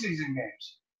 4 preseason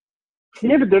games.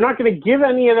 Yeah, but they're not going to give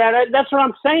any of that. That's what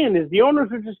I'm saying is the owners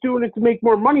are just doing it to make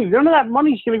more money. None of that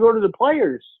money's going to go to the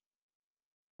players.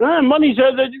 None of that money's,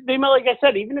 they might, like I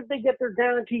said, even if they get their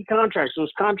guaranteed contracts,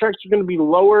 those contracts are going to be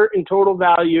lower in total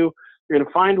value. They're going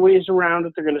to find ways around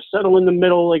it. They're going to settle in the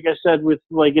middle, like I said, with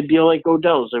like a deal like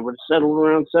Odell's. They would have settled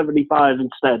around 75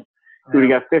 instead. They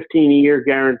would have got 15 a year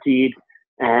guaranteed,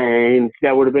 and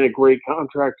that would have been a great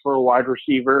contract for a wide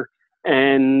receiver.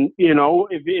 And,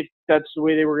 if that's the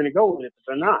way they were going to go with it,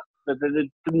 but they're not.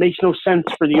 It makes no sense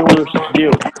for the owners to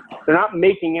do. They're not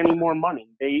making any more money.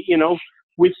 They,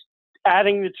 with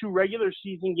adding the 2 regular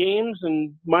season games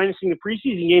and minusing the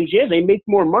preseason games, yeah, they make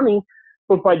more money.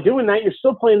 But by doing that, you're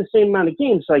still playing the same amount of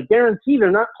games. So I guarantee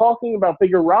they're not talking about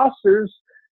bigger rosters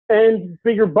and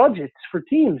bigger budgets for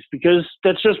teams because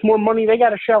that's just more money they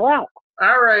got to shell out.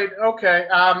 All right. Okay.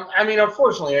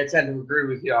 Unfortunately, I tend to agree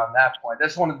with you on that point.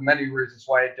 That's one of the many reasons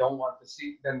why I don't want to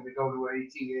see them to go to an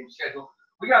 18-game schedule.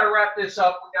 We got to wrap this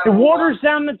up. It waters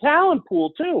down the talent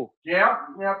pool, too. Yeah,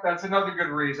 that's another good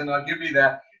reason. I'll give you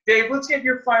that. Dave, let's get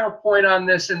your final point on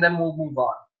this, and then we'll move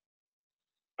on.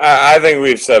 I think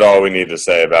we've said all we need to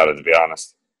say about it, to be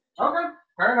honest. Okay,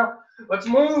 fair enough. Let's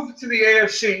move to the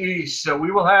AFC East. So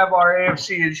we will have our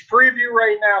AFC East preview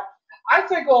right now. I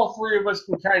think all 3 of us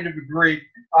can kind of agree.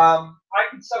 I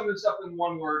can sum this up in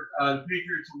one word. The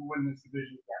Patriots will win this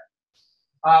division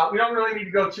again. We don't really need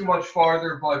to go too much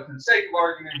farther, but for the sake of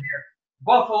argument here,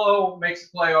 Buffalo makes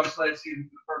the playoffs last season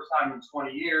for the first time in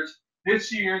 20 years.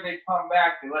 This year, they come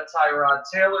back. They let Tyrod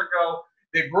Taylor go.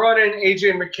 They brought in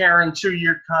A.J. McCarron,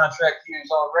 2-year contract. He is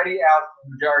already out for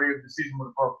the majority of the season with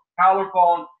a broken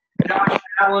collarbone. Josh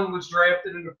Allen was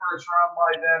drafted in the first round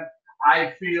by them.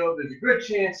 I feel there's a good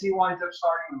chance he winds up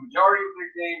starting the majority of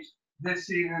their games this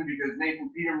season because Nathan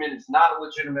Peterman is not a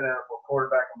legitimate NFL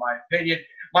quarterback, in my opinion.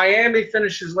 Miami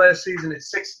finishes last season at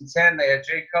 6-10. They had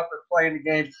Jay Cutler playing the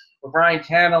game with Ryan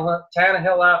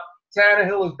Tannehill out.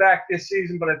 Tannehill is back this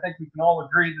season, but I think we can all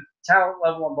agree that the talent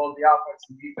level on both the offense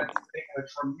and defense is taking a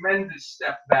tremendous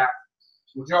step back.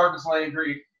 With Jarvis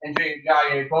Landry and Jay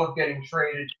Gagne both getting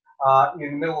traded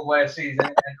in the middle of last season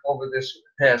and over this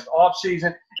past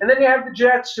offseason. And then you have the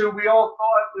Jets, who we all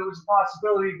thought there was a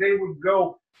possibility they would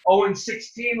go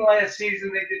 0-16 last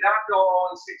season. They did not go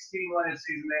 0-16 last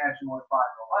season. They actually went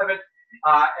 5-11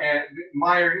 and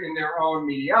mired in their own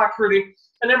mediocrity.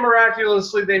 And then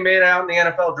miraculously, they made out in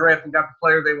the NFL draft and got the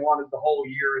player they wanted the whole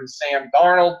year in Sam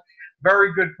Darnold.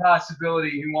 Very good possibility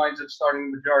he winds up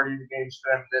starting the majority of the games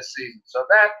for them this season. So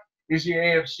that is your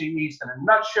AFC East in a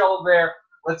nutshell there.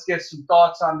 Let's get some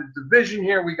thoughts on the division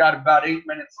here. We got about 8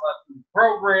 minutes left in the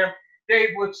program. Dave,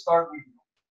 let's start with you.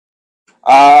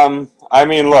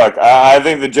 Look, I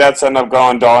think the Jets end up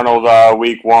going Darnold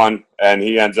week 1, and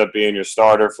he ends up being your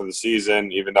starter for the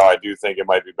season, even though I do think it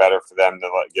might be better for them to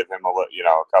give him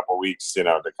a couple weeks, to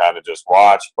kind of just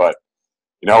watch. But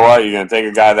you know what? You're going to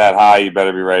take a guy that high, you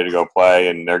better be ready to go play,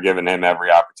 and they're giving him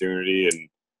every opportunity. And,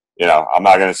 I'm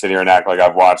not going to sit here and act like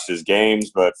I've watched his games,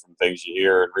 but from things you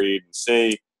hear and read and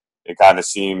see, it kind of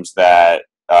seems that,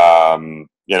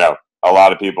 a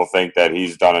lot of people think that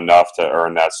he's done enough to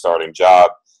earn that starting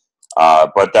job.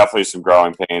 But definitely some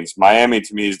growing pains. Miami,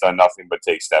 to me, has done nothing but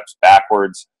take steps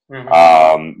backwards.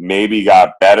 Maybe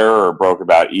got better or broke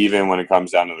about even when it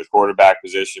comes down to the quarterback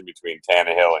position between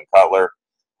Tannehill and Cutler.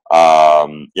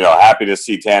 Happy to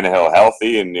see Tannehill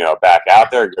healthy and, back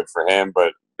out there. Good for him,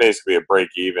 but basically a break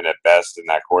even at best in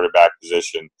that quarterback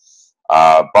position.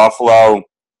 Buffalo,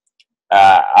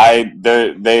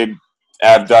 they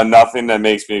have done nothing that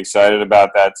makes me excited about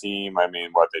that team. I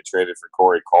mean, they traded for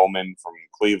Corey Coleman from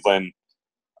Cleveland.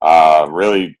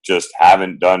 Really just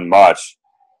haven't done much,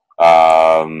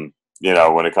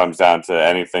 when it comes down to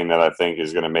anything that I think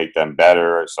is going to make them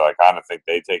better. So I kind of think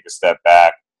they take a step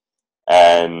back.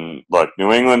 And look,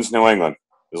 New England's New England.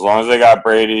 As long as they got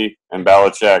Brady and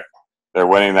Belichick, they're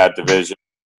winning that division.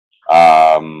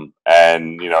 I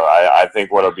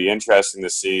think what'll be interesting to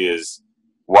see is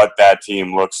what that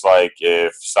team looks like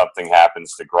if something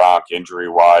happens to Gronk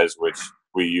injury-wise, which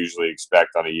we usually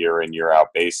expect on a year-in, year-out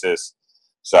basis.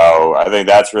 So I think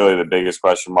that's really the biggest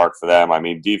question mark for them. I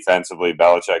mean, defensively,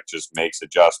 Belichick just makes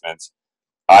adjustments.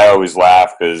 I always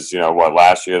laugh because,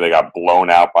 last year they got blown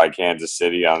out by Kansas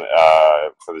City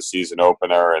for the season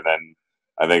opener, and then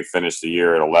I think finished the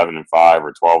year at 11-5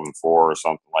 or 12-4 or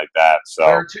something like that.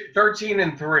 So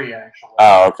 13-3 actually.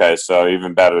 Oh, okay. So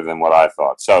even better than what I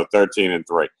thought. So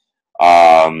 13-3.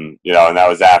 And that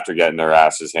was after getting their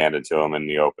asses handed to them in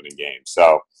the opening game.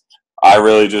 So I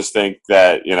really just think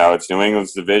that, it's New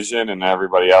England's division and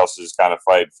everybody else is kind of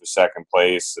fighting for second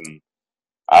place. And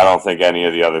I don't think any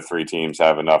of the other three teams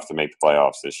have enough to make the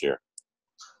playoffs this year.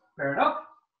 Fair enough.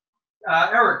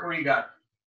 Eric, what do you got?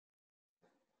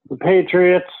 The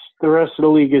Patriots, the rest of the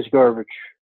league is garbage.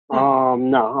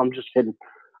 No, I'm just kidding.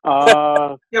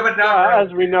 Yeah, but not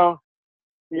as we know.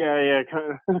 Yeah.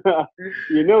 The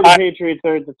Patriots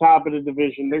are at the top of the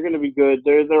division. They're going to be good.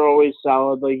 They're always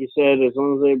solid, like you said. As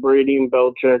long as they have Brady and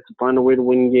Belichick to find a way to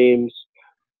win games,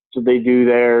 so they do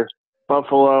there.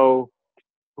 Buffalo,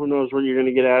 who knows what you're going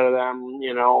to get out of them?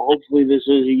 Hopefully this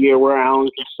is a year where Allen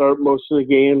can start most of the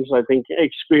games. I think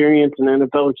experience and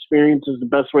NFL experience is the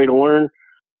best way to learn.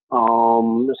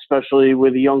 Especially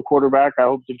with a young quarterback. I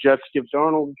hope the Jets give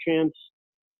Darnold a chance.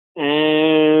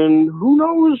 And who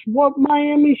knows what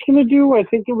Miami's going to do. I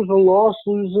think it was a loss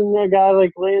losing a guy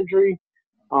like Landry.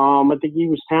 I think he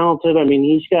was talented. I mean,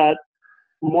 he's got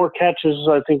more catches,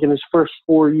 I think, in his first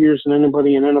 4 years than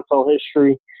anybody in NFL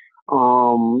history.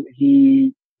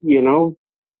 He,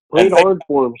 played hard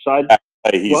for him. So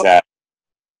he's had.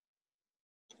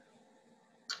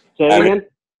 Say it again?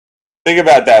 Think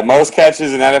about that. Most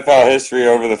catches in NFL history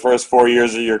over the first 4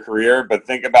 years of your career, but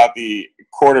think about the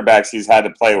quarterbacks he's had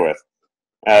to play with.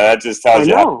 That just tells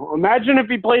you. I know. Imagine if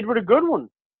he played with a good one.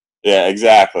 Yeah,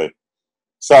 exactly.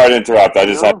 Sorry to interrupt. I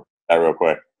just had to say that real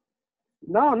quick.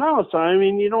 No. So, I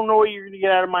mean, you don't know what you're going to get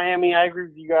out of Miami. I agree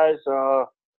with you guys.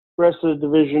 Rest of the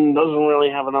division doesn't really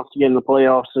have enough to get in the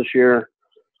playoffs this year.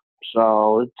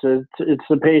 So, it's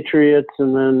the Patriots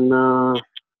and then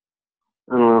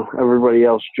I don't know, everybody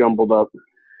else jumbled up.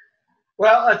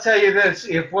 Well, I'll tell you this.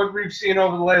 If what we've seen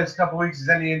over the last couple of weeks is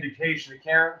any indication,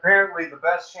 apparently the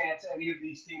best chance any of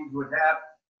these teams would have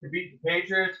to beat the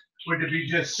Patriots would to be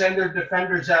just send their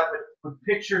defenders out with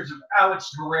pictures of Alex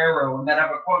Guerrero and then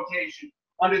have a quotation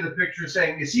under the picture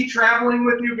saying, "Is he traveling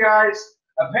with you guys?"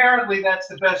 Apparently that's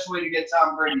the best way to get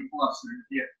Tom Brady flustered.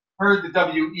 You heard the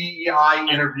WEEI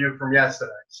interview from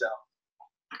yesterday. So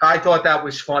I thought that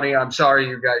was funny. I'm sorry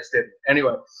you guys didn't.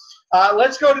 Anyway,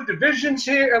 let's go to divisions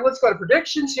here. Let's go to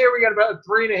predictions here. We got about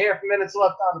 3.5 minutes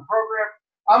left on the program.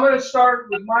 I'm going to start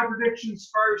with my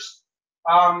predictions first.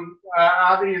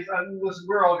 Obviously, listen,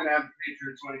 we're all going to have the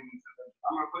Patriots winning.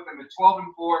 I'm going to put them at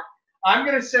 12-4. I'm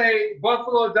going to say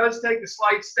Buffalo does take a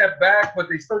slight step back, but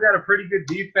they still got a pretty good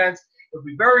defense. It'll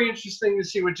be very interesting to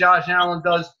see what Josh Allen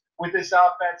does with this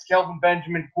offense. Kelvin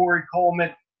Benjamin, Corey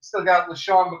Coleman. Still got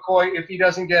LaShawn McCoy if he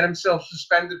doesn't get himself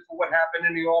suspended for what happened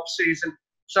in the offseason.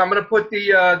 So I'm going to put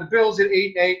the Bills at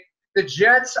 8-8. The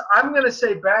Jets, I'm going to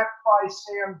say backed by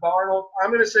Sam Darnold.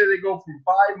 I'm going to say they go from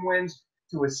 5 wins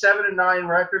to a 7-9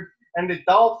 record. And the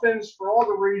Dolphins, for all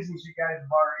the reasons you guys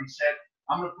have already said,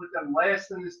 I'm going to put them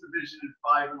last in this division at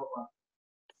 5-11.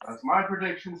 That's my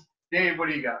predictions. Dave, what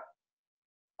do you got?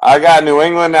 I got New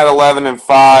England at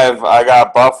 11-5. I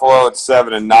got Buffalo at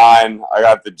 7-9. I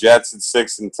got the Jets at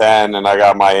 6-10, and I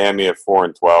got Miami at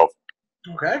 4-12.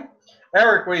 Okay,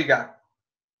 Eric, what you got?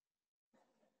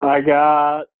 I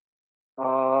got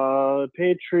the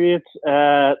Patriots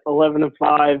at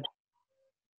 11-5.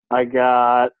 I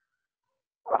got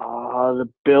the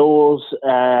Bills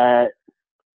at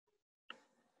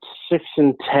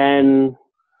 6-10.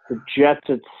 The Jets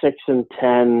at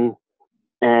 6-10.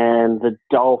 And the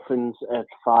Dolphins at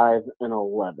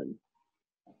 5-11.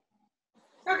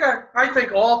 Okay, I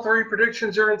think all 3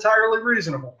 predictions are entirely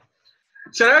reasonable.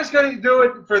 So that's going to do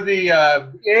it for the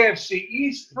AFC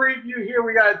East preview here.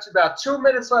 We got about 2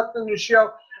 minutes left in the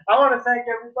show. I want to thank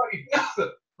everybody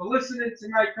for listening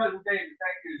tonight. Cousin David,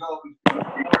 thank you as always for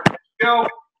being on the show.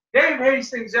 David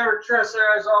Hastings, Erich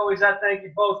Treslar, as always, I thank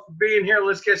you both for being here.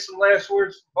 Let's get some last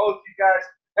words from both you guys.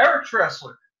 Erich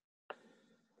Treslar.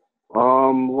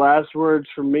 Last words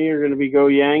from me are going to be go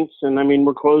Yanks. And, I mean,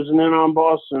 we're closing in on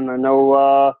Boston. I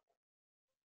know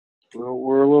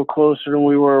we're a little closer than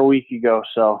we were a week ago,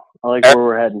 so I like where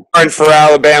we're heading. And for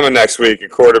Alabama next week, a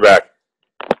quarterback.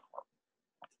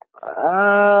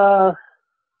 That's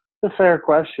a fair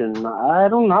question. I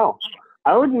don't know.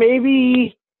 I would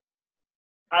maybe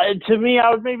I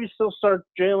would maybe still start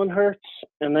Jalen Hurts,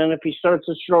 and then if he starts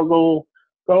to struggle,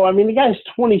 go. I mean, the guy's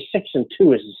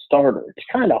 26-2 as a starter. It's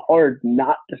kind of hard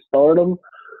not to start him.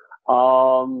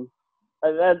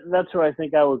 That's who I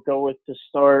think I would go with to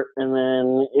start, and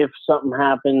then if something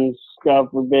happens,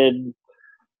 God forbid,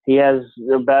 he has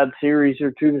a bad series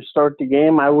or two to start the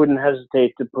game, I wouldn't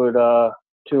hesitate to put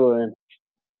Tua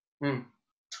in.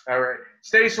 All right.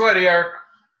 Stay sweaty, Eric.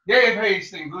 Dave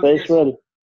Hastings. Stay sweaty.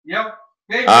 Yep.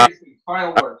 Dave Hastings,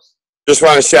 final words. Just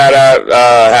want to shout out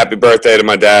happy birthday to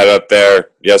my dad up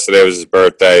there. Yesterday was his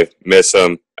birthday. Miss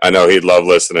him. I know he'd love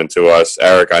listening to us.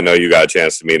 Eric, I know you got a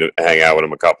chance to meet him, hang out with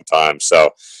him a couple times.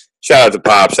 So shout out to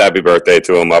Pops. Happy birthday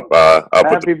to him up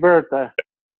happy birthday.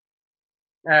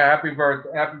 Yeah, happy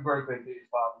birthday to you,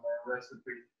 Pop, man. Rest in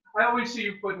peace. I always see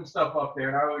you putting stuff up there,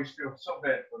 and I always feel so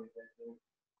bad for you.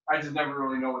 I just never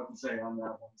really know what to say on that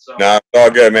one. So. No, it's all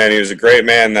good, man. He was a great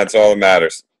man. That's all that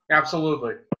matters.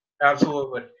 Absolutely.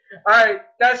 Absolutely. All right,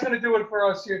 that's going to do it for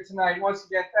us here tonight. Once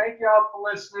again, thank you all for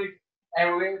listening.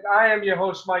 And I am your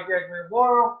host, Mike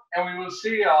Aglialoro, and we will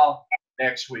see y'all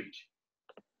next week.